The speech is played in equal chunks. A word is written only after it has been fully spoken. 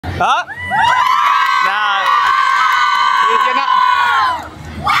Huh? Nah. You're not.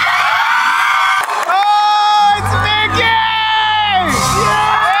 Oh, it's Mickey!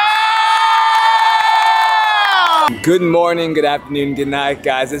 Yeah! Good morning, good afternoon, good night,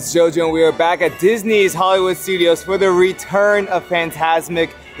 guys. It's JoJo, and we are back at Disney's Hollywood Studios for the return of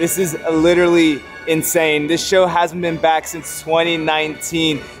Fantasmic. This is literally insane. This show hasn't been back since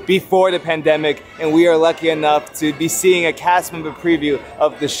 2019, before the pandemic, and we are lucky enough to be seeing a cast member preview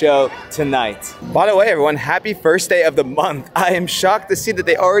of the show tonight. By the way, everyone, happy first day of the month. I am shocked to see that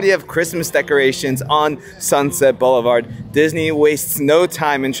they already have Christmas decorations on Sunset Boulevard. Disney wastes no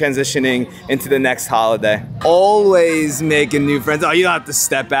time in transitioning into the next holiday. Always making new friends. Oh, you don't have to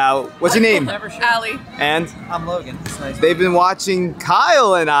step out. What's your name? Allie. And? I'm Logan. It's nice. They've been watching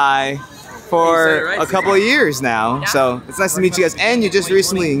Kyle and I for a couple of years now, so it's nice to meet you guys. And you just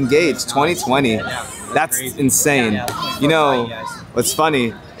recently engaged, 2020. That's insane. You know, what's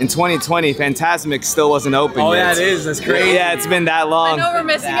funny? In 2020, Fantasmic still wasn't open yet. Oh yeah, it is. That's crazy. Yeah, it's been that long. I know, we're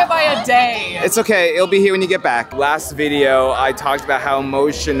missing it by a day. It's okay, it'll be here when you get back. Last video, I talked about how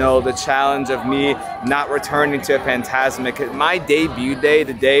emotional the challenge of me not returning to a Fantasmic. My debut day,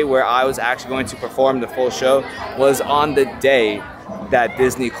 the day where I was actually going to perform the full show, was on the day that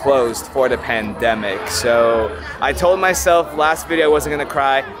Disney closed for the pandemic. So I told myself last video I wasn't gonna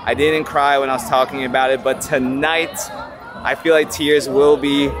cry. I didn't cry when I was talking about it, but tonight I feel like tears will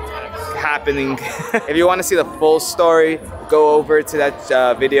be happening. If you want to see the full story, go over to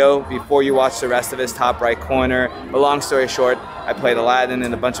that video before you watch the rest of his top right corner. But long story short, I played Aladdin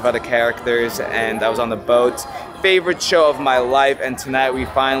and a bunch of other characters, and I was on the boat. Favorite show of my life, and tonight we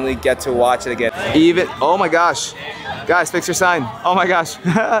finally get to watch it again. Even, oh my gosh. Guys, fix your sign. Oh my gosh.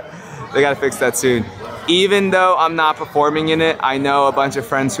 They gotta fix that soon. Even though I'm not performing in it, I know a bunch of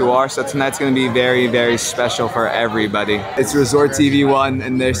friends who are, so tonight's gonna be very, very special for everybody. It's Resort TV 1,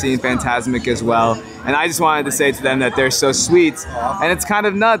 and they're seeing Fantasmic as well. And I just wanted to say to them that they're so sweet. And it's kind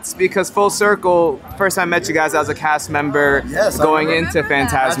of nuts because full circle, first time I met you guys, I was a cast member going into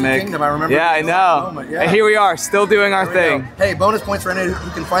Fantasmic. Kingdom, I remember. Yeah, I know. And here we are, still doing our thing. Hey, bonus points for anyone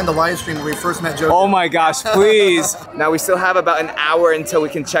who can find the live stream where we first met JoJo. Oh my gosh, please. Now we still have about an hour until we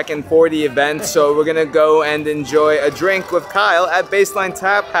can check in for the event, so we're gonna go and enjoy a drink with Kyle at Baseline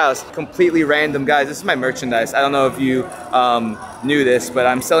Tap House. Completely random, guys. This is my merchandise. I don't know if you knew this, but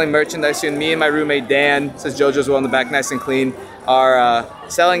I'm selling merchandise soon. Me and my roommate Dan, says JoJo's well in the back, nice and clean, are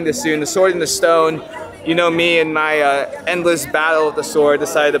selling this soon. The Sword in the Stone. You know me and my endless battle with the sword,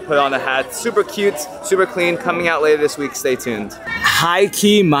 decided to put on a hat. Super cute, super clean, coming out later this week, stay tuned. High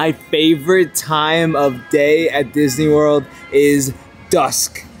key, my favorite time of day at Disney World is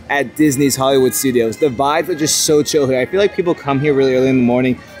dusk at Disney's Hollywood Studios. The vibes are just so chill here. I feel like people come here really early in the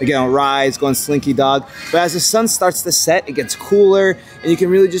morning, they get on rides, go on Slinky Dog, but as the sun starts to set, it gets cooler, and you can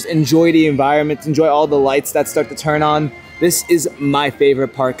really just enjoy the environment, enjoy all the lights that start to turn on. This is my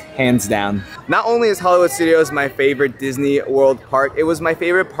favorite park, hands down. Not only is Hollywood Studios my favorite Disney World park, it was my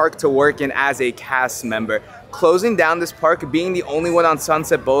favorite park to work in as a cast member. Closing down this park, being the only one on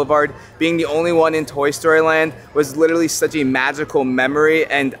Sunset Boulevard, being the only one in Toy Story Land was literally such a magical memory,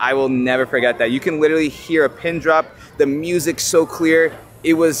 and I will never forget that. You can literally hear a pin drop, the music's so clear.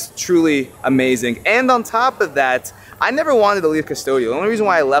 It was truly amazing. And on top of that, I never wanted to leave Custodial. The only reason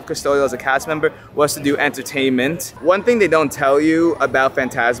why I left Custodial as a cast member was to do entertainment. One thing they don't tell you about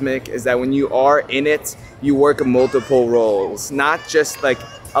Fantasmic is that when you are in it, you work multiple roles, not just like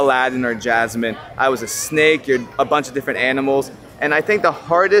Aladdin or Jasmine. I was a snake, you're a bunch of different animals. And I think the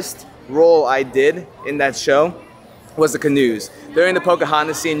hardest role I did in that show was the canoes. During the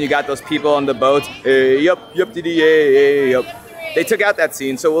Pocahontas scene, you got those people on the boats. Hey, yup, yup, diddy, hey, yup. They took out that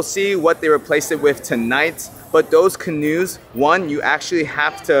scene, so we'll see what they replaced it with tonight. But those canoes, one, you actually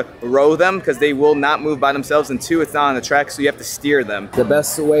have to row them because they will not move by themselves, and two, it's not on the track, so you have to steer them. The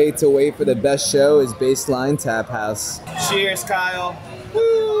best way to wait for the best show is Baseline Tap House. Cheers, Kyle.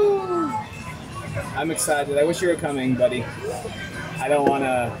 Woo! I'm excited. I wish you were coming, buddy. I don't want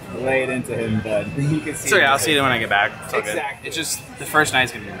to lay it into him, but you can see. So yeah, I'll see you when I get back. It's all exactly. Good. It's just the first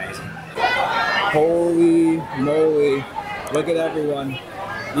night's gonna be amazing. Holy moly! Look at everyone.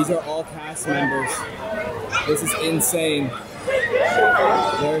 These are all cast members. This is insane.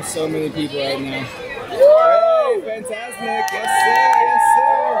 There are so many people right now. Hey, Fantasmic! Yes, sir! Yes,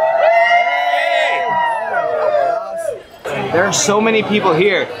 sir! Hey! There are so many people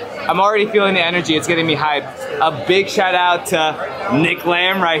here. I'm already feeling the energy. It's getting me hyped. A big shout out to Nick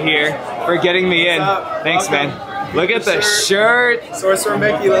Lamb right here for getting me in. Thanks, man. Look at the shirt. Sorcerer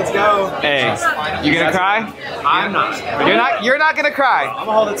Mickey, let's go. Hey, you gonna cry? I'm not. You're not gonna cry. I'm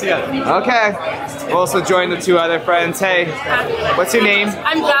gonna hold it together. Okay. We'll also join the two other friends. Hey, what's your name?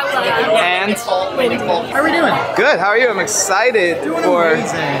 I'm Bella. And How are we doing? good. How are you? I'm excited for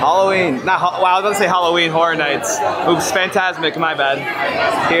Halloween. Not well. I was gonna say Halloween Horror Nights. Oops, Fantasmic. My bad.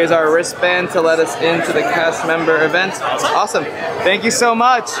 Here's our wristband to let us into the cast member event. Awesome. Thank you so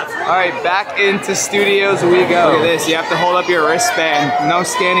much. All right, back into studios we go. Look at this. You have to hold up your wristband. No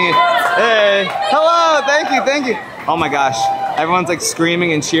scanning it. Hey. Hello. Thank you. Thank you. Oh my gosh. Everyone's like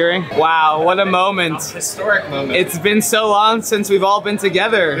screaming and cheering. Wow, what a moment. Historic moment. It's been so long since we've all been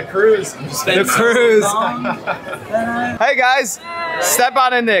together. The cruise. The cruise. Hey guys, step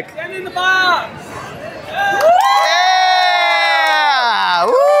on it, Nick. Get in the box. Yeah!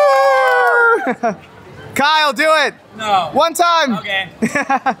 Woo! Kyle, do it. No. One time. Okay.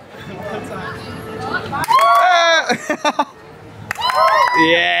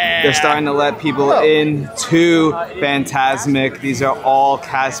 Yeah. They're starting to let people into Fantasmic. These are all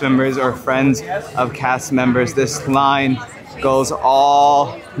cast members or friends of cast members. This line goes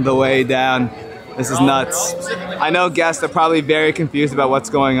all the way down. This is nuts. I know guests are probably very confused about what's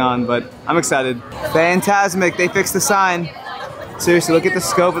going on, but I'm excited. Fantasmic, they fixed the sign. Seriously, look at the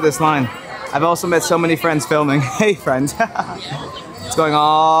scope of this line. I've also met so many friends filming. Hey friends. It's going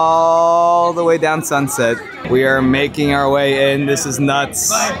all the way down Sunset. We are making our way in. This is nuts.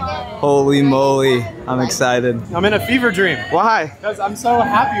 Holy moly. I'm excited. I'm in a fever dream. Why? Because I'm so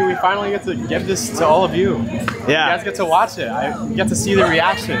happy we finally get to give this to all of you. Yeah. You guys get to watch it. I get to see the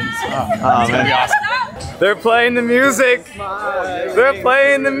reactions. Oh, it's gonna man. be awesome. They're playing the music. They're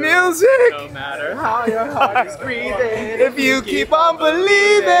playing the music. No matter how your heart is breathing, If you keep on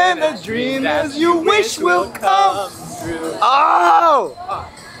believing, the dream as you wish will come. Oh!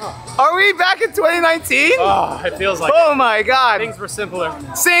 Are we back in 2019? Oh, it feels like Oh my god. things were simpler.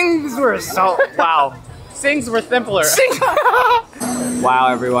 Things were so, wow. Things were simpler. Wow,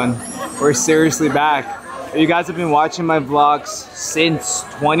 everyone. We're seriously back. You guys have been watching my vlogs since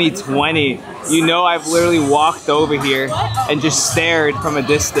 2020. You know I've literally walked over here and just stared from a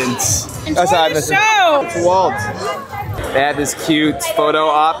distance. Enjoy the show. It's Walt. They had this cute photo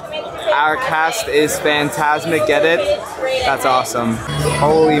op. Our cast is Fantasmic, get it? That's awesome.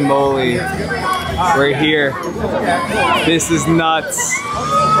 Holy moly. We're here. This is nuts.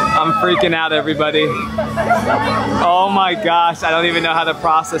 I'm freaking out, everybody. Oh my gosh, I don't even know how to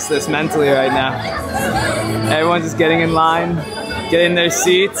process this mentally right now. Everyone's just getting in line, getting their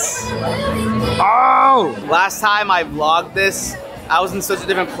seats. Oh! Last time I vlogged this, I was in such a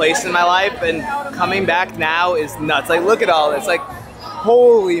different place in my life, and coming back now is nuts. Like, look at all this. Like,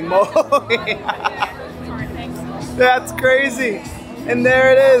 holy moly. That's crazy. And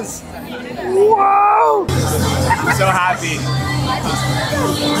there it is. Whoa! I'm so happy.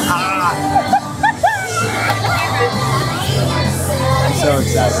 I'm so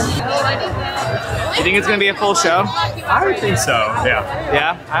excited. You think it's gonna be a full show? I would think so. Yeah.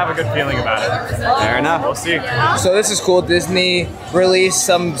 Yeah? I have a good feeling about it. Fair enough. We'll see. So this is cool. Disney released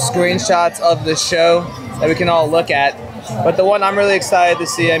some screenshots of the show that we can all look at. But the one I'm really excited to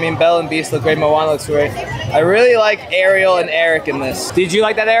see, I mean, Belle and Beast look great, Moana looks great. I really like Ariel and Eric in this. Did you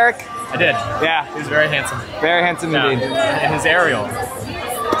like that, Eric? I did. Yeah. He was very handsome. Very handsome indeed. And his Ariel.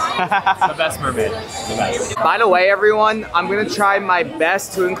 The best mermaid. The best. By the way, everyone, I'm gonna try my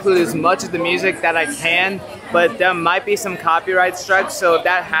best to include as much of the music that I can, but there might be some copyright strikes, so if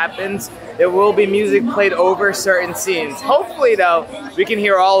that happens, there will be music played over certain scenes. Hopefully, though, we can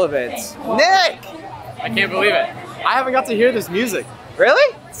hear all of it. Nick! I can't believe it. I haven't got to hear this music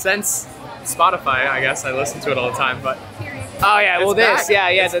Really? since Spotify. I guess I listen to it all the time, but Oh yeah, well It's this,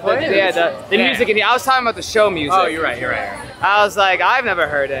 back. yeah, It's the playing. music in here. I was talking about the show music. oh, you're right. I was like, I've never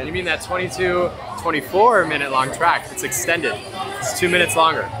heard it. You mean that 24 minute long track? It's extended. It's 2 minutes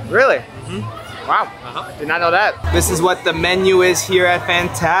longer. Really? Wow. Did not know that. This is what the menu is here at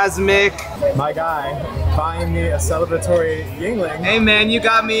Fantasmic. My guy, buying me a celebratory Yingling. Hey man, you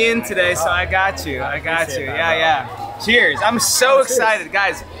got me in today, so I got you. I got you. Yeah. Cheers. I'm so excited,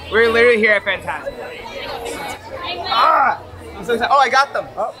 guys. We're literally here at Fantasmic. I'm so excited. Oh, I got them.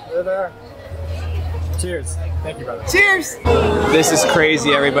 Oh, they're there. Cheers. Thank you, brother. Cheers. This is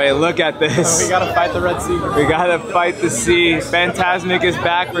crazy, everybody. Look at this. We gotta fight the Red Sea. We gotta fight the sea. Fantasmic is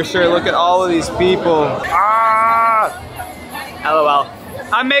back for sure. Look at all of these people. LOL.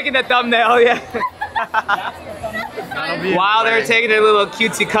 I'm making the thumbnail, yeah. While they're taking their little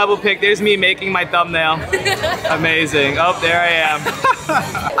cutesy couple pic, there's me making my thumbnail. Amazing. Oh, there I am.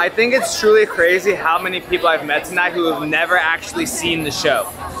 I think it's truly crazy how many people I've met tonight who have never actually seen the show.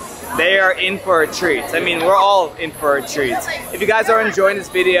 they are in for a treat. I mean, we're all in for a treat. If you guys are enjoying this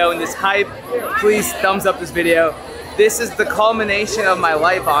video and this hype, please thumbs up this video. This is the culmination of my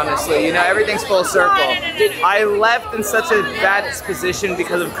life, honestly. You know, everything's full circle. I left in such a bad position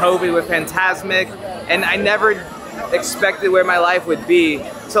because of COVID with Fantasmic, and I never expected where my life would be.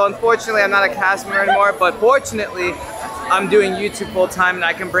 So unfortunately, I'm not a cast member anymore, but fortunately, I'm doing YouTube full time and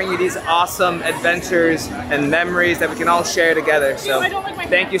I can bring you these awesome adventures and memories that we can all share together. So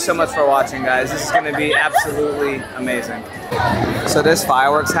thank you so much for watching, guys. This is gonna be absolutely amazing. So there's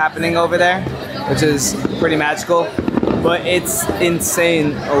fireworks happening over there, which is pretty magical, but it's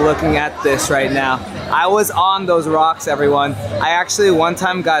insane looking at this right now. I was on those rocks, everyone. I actually one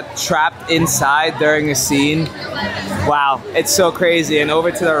time got trapped inside during a scene. Wow, it's so crazy. And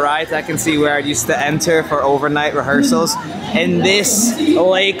over to the right, I can see where I used to enter for overnight rehearsals. And this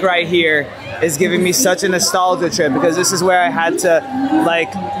lake right here is giving me such a nostalgia trip because this is where I had to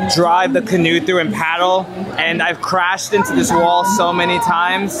like drive the canoe through and paddle. And I've crashed into this wall so many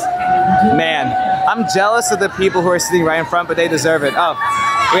times. Man, I'm jealous of the people who are sitting right in front, but they deserve it. Oh,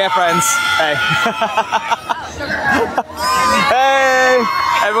 we have friends. Hey. Hey,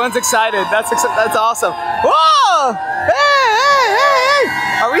 everyone's excited. That's awesome. Whoa! Hey, hey, hey,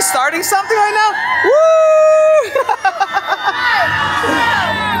 hey! Are we starting something right now? Woo!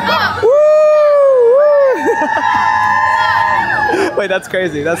 Woo! Wait, that's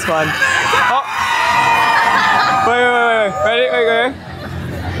crazy. That's fun. Oh. Wait. Ready?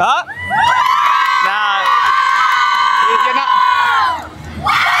 Huh? Nah. You're not.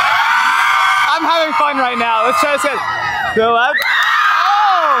 I'm having fun right now. Let's try this again. To the left.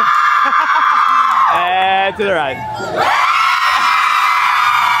 Oh! And to the right.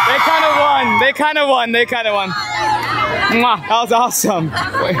 They kind of won. Mwah, that was awesome.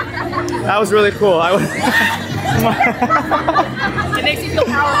 Wait, that was really cool. It makes you feel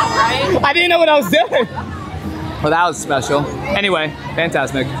powerful, right? I didn't know what I was doing. Well, that was special. Anyway,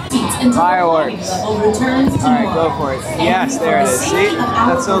 Fantasmic. Fireworks. Alright, go for it. Yes, there it is. See?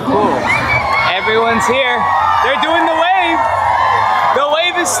 That's so cool. Everyone's here. They're doing the wave. The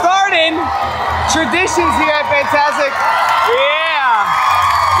wave is starting. Traditions here at Fantasmic.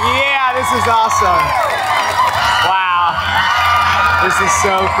 Yeah, this is awesome. Wow. This is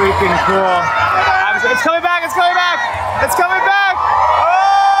so freaking cool. It's coming back.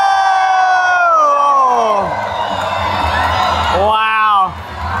 Oh! Wow.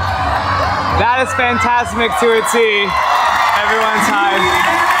 That is Fantasmic to a T. Everyone's high.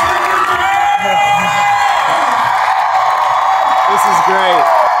 This is great.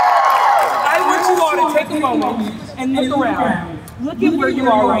 I want you all to take a moment and look around. Look at where you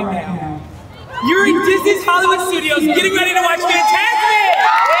are right now. You're in Disney's Hollywood Studios getting ready to watch Fantasmic!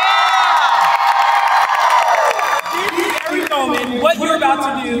 Yeah! Every moment, what you're about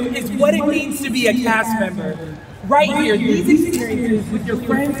to do is what it means to be a cast member. Right here, these experiences with your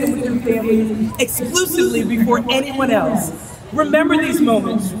friends and with your family exclusively before anyone else. Remember these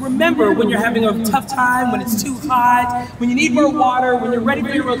moments. Remember when you're having a tough time, when it's too hot, when you need more water, when you're ready for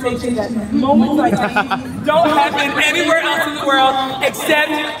your rotation, that moments like these don't happen anywhere else in the world except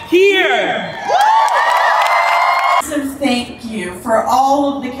here. So thank you for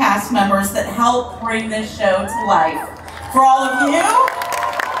all of the cast members that helped bring this show to life. For all of you,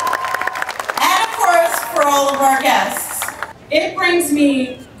 and of course for all of our guests. It brings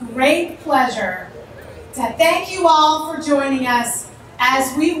me great pleasure to thank you all for joining us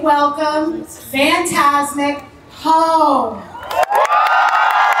as we welcome Fantasmic home.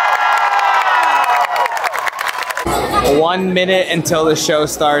 1 minute until the show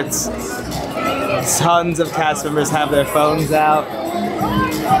starts. Tons of cast members have their phones out.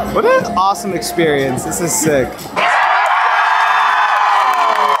 What an awesome experience. This is sick.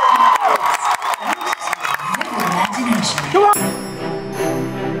 Come on.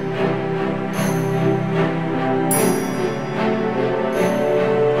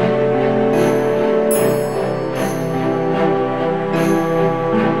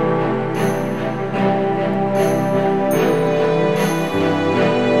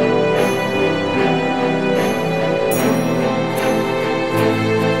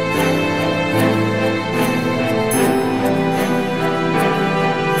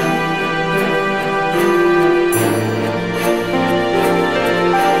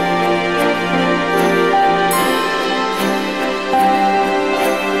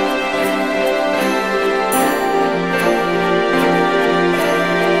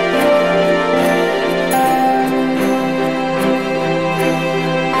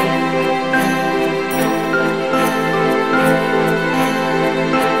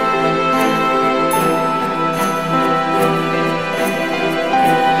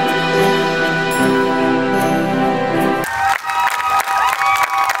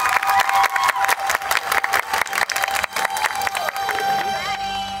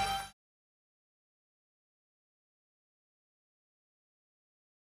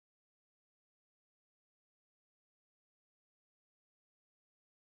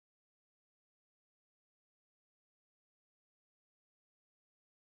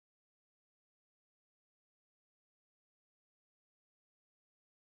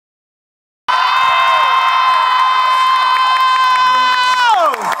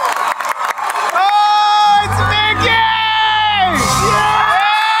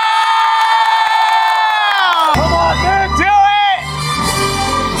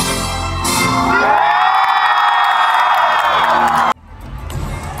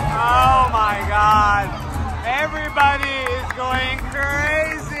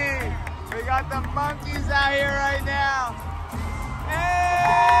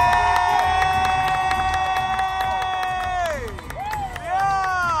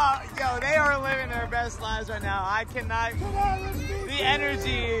 I cannot. The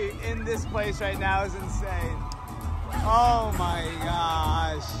energy in this place right now is insane. Oh my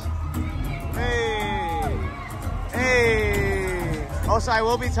gosh. Hey. Hey. Also, I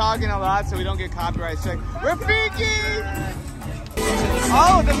will be talking a lot so we don't get copyright strike. Rafiki!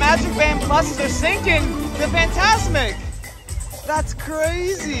 Oh, the Magic Band Pluses are syncing the Fantasmic. That's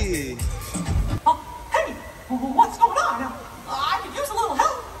crazy. Hey, what's going on? I could use a little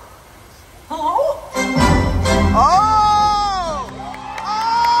help. Hello? Oh! Oh!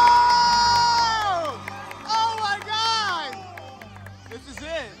 Oh my God! This is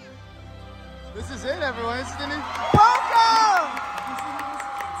it. This is it, everyone. This is the new Poco!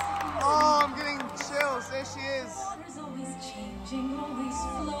 Oh, I'm getting chills. There she is. Water's always changing, always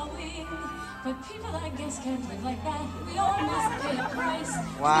flowing. But people, I guess, can't live like that. We all must pay a price.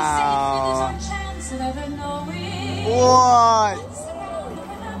 Wow. There's our chance of ever knowing. What? What's around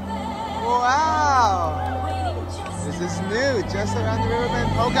the riverbed. Wow. Waiting just This is new. Just around the riverbed.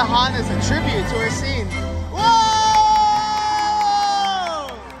 Pocahontas, a tribute to her scene. Whoa!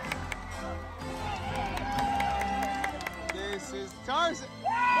 This is Tarzan.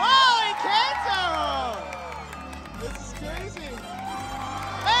 Whoa, Encanto! This is crazy.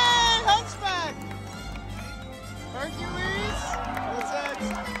 Hey, Hunchback! Hercules? What's that?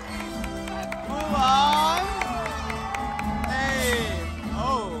 Mulan? Hey.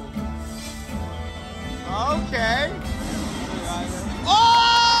 Oh. Okay. Oh!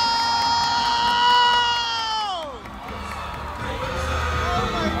 Oh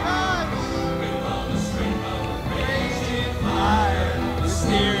my gosh! Raging fire,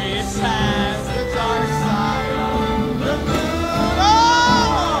 mysterious as the dark side. The moon. Oh!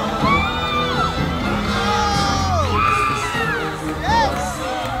 Oh! Yes!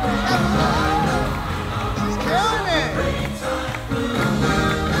 She's killing it!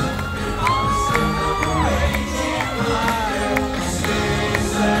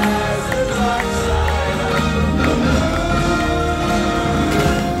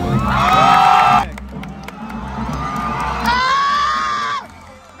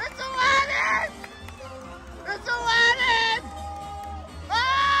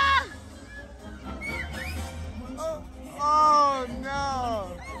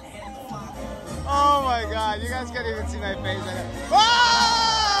 You guys can't even see my face right now.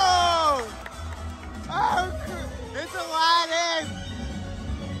 Whoa! Oh, it's Aladdin!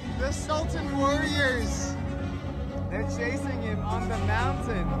 The Sultan warriors. They're chasing him on the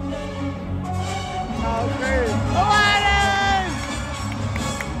mountain. Oh, great. Aladdin!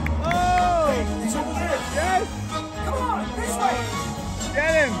 Oh! He's over there. Yes! Come on, this way.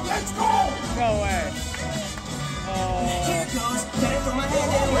 Get him! Let's go. No way. Oh. Here goes. Get it from my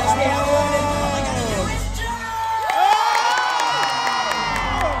hand and watch me out. All I gotta do is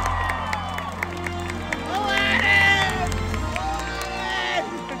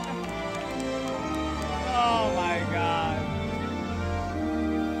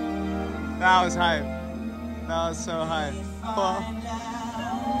that was hype. That was so hype.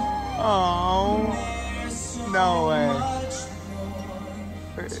 Oh, no way.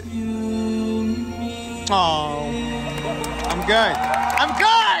 Oh, I'm good. I'm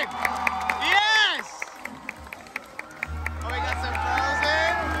good! Yes! Oh, we got some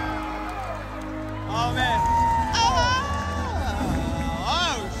Frozen. Oh, man.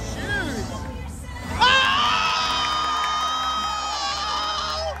 Oh, shoot. Oh!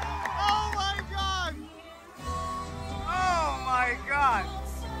 Oh, my God. Oh, my God.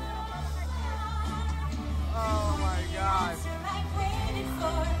 Oh, my God.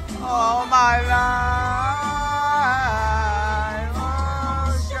 All my life, oh,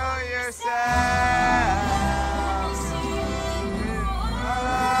 show yourself.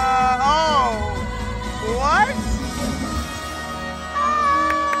 Oh, what?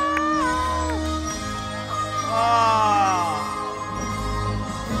 Oh,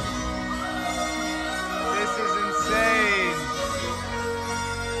 this is insane.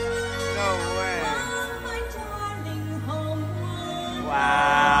 No way.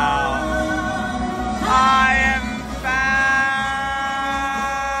 Wow. I am found.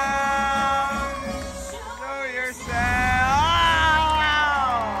 Show yourself.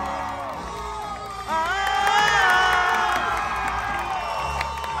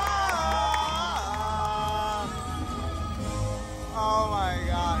 Oh my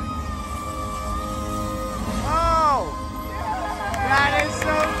God. Oh, that is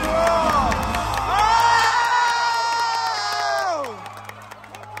so cool. Oh!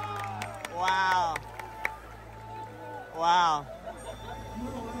 Wow. Wow.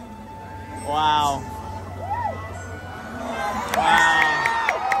 Wow. Wow.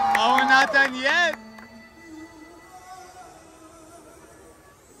 Oh, we're not done yet.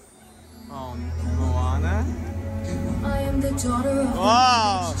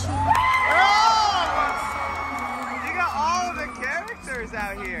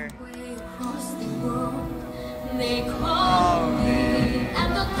 They call me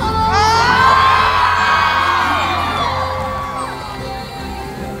and the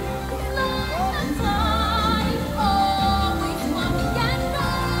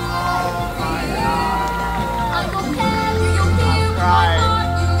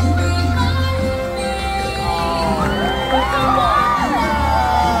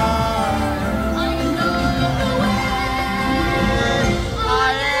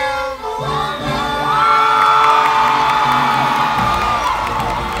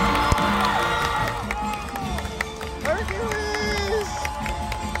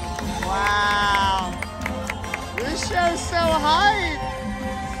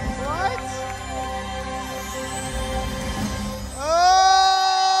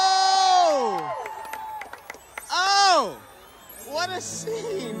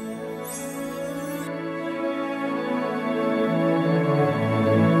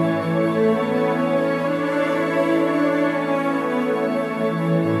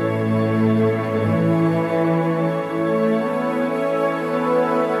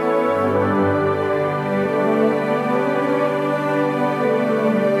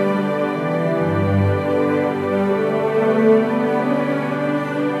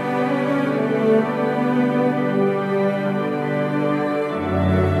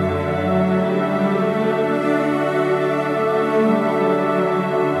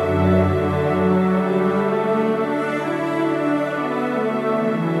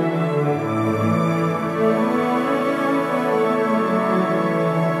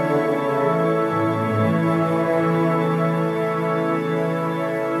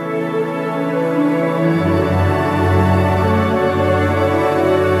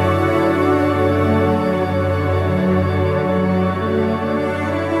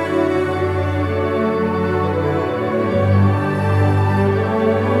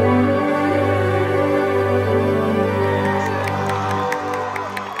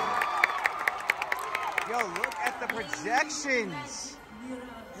projections.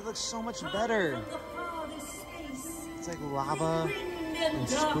 It looks so much better. It's like lava and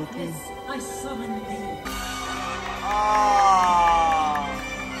spooky. Oh,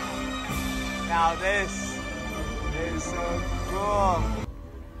 now this is so cool.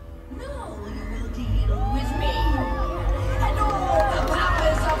 Now you will deal with me and all the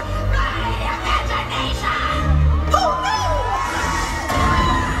powers of my imagination. Oh no!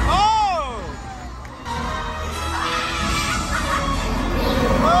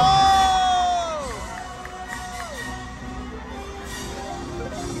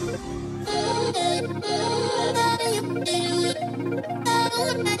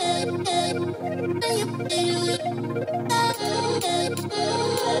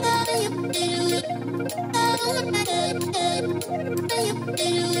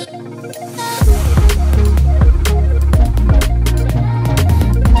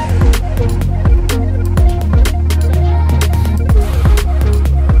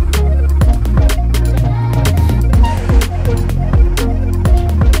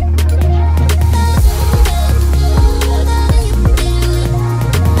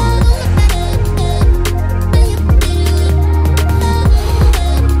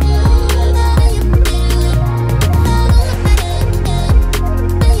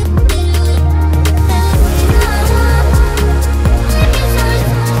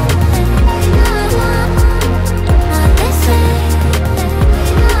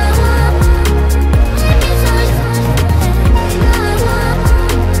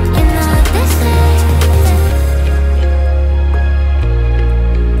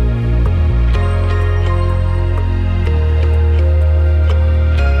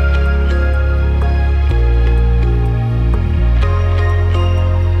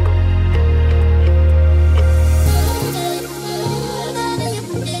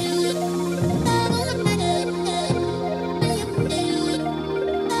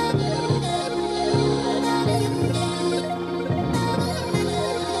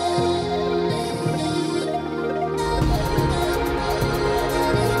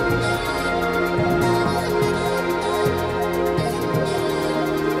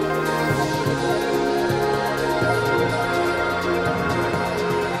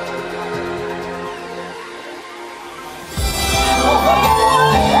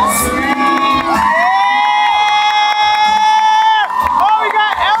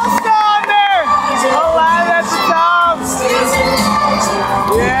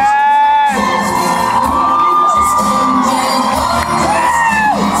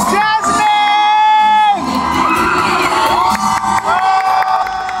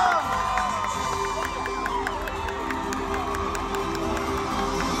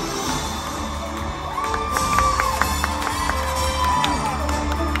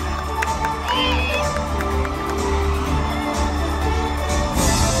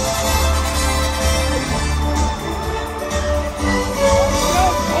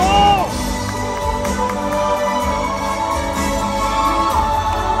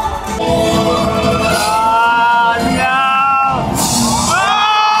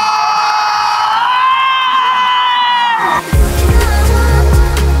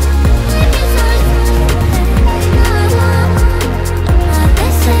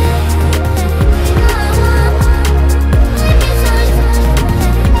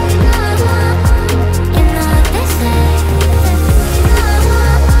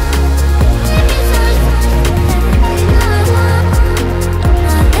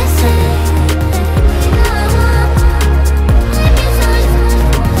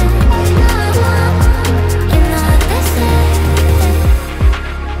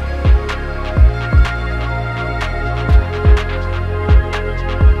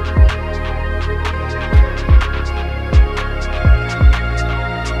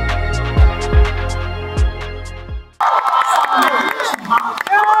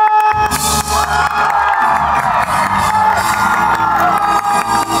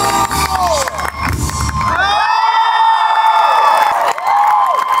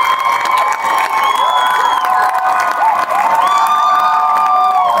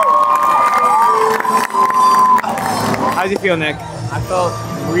 How do you feel, Nick? I felt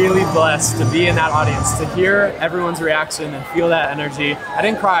really blessed to be in that audience, to hear everyone's reaction and feel that energy. I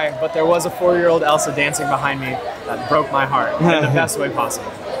didn't cry, but there was a 4-year-old Elsa dancing behind me that broke my heart in the best way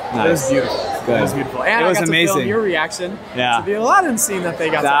possible. Nice. It was beautiful. Good. It was beautiful. And it was I got amazing. to film your reaction to the Aladdin scene that they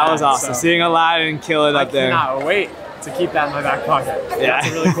got That to was add, awesome. so Seeing Aladdin kill it up there. I cannot wait to keep that in my back pocket. Yeah. That's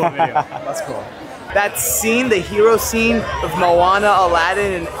a really cool video. That's cool. That scene, the hero scene of Moana,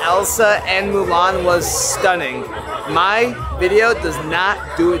 Aladdin, and Elsa and Mulan was stunning. My video does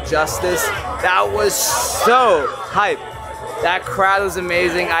not do it justice. That was so hype. That crowd was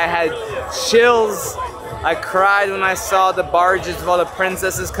amazing. I had chills. I cried when I saw the barges of all the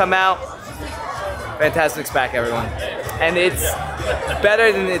princesses come out. Fantasmic's back, everyone. And it's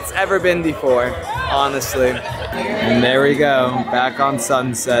better than it's ever been before, honestly. And there we go, back on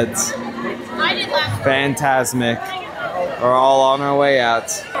Sunsets. Fantasmic. We're all on our way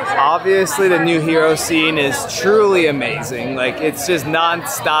out. Obviously, the new hero scene is truly amazing. Like, it's just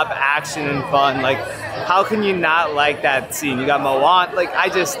non-stop action and fun. Like, how can you not like that scene? You got Moana, like, I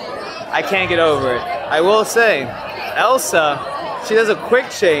can't get over it. I will say, Elsa, she does a quick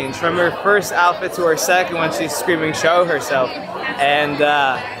change from her first outfit to her second when she's screaming show herself. And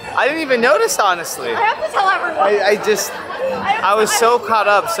I didn't even notice, honestly. I have to tell everyone. I was so caught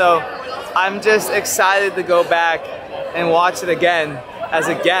up, so I'm just excited to go back and watch it again as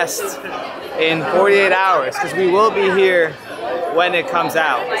a guest in 48 hours, because we will be here when it comes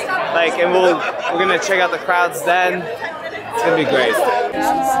out. Like, and we're gonna check out the crowds then. It's gonna be great.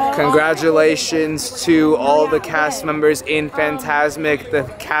 Congratulations to all the cast members in Fantasmic, the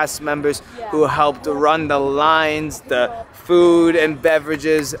cast members who helped run the lines, the food and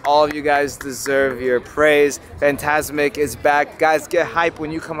beverages. All of you guys deserve your praise. Fantasmic is back. Guys, get hype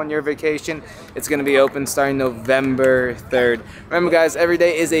when you come on your vacation. It's gonna be open starting November 3rd. Remember, guys, every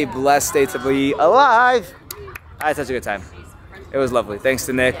day is a blessed day to be alive. I had such a good time. It was lovely. Thanks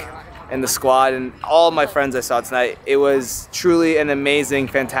to Nick and the squad and all my friends I saw tonight. It was truly an amazing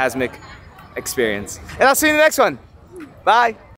Fantasmic experience. And I'll see you in the next one. Bye.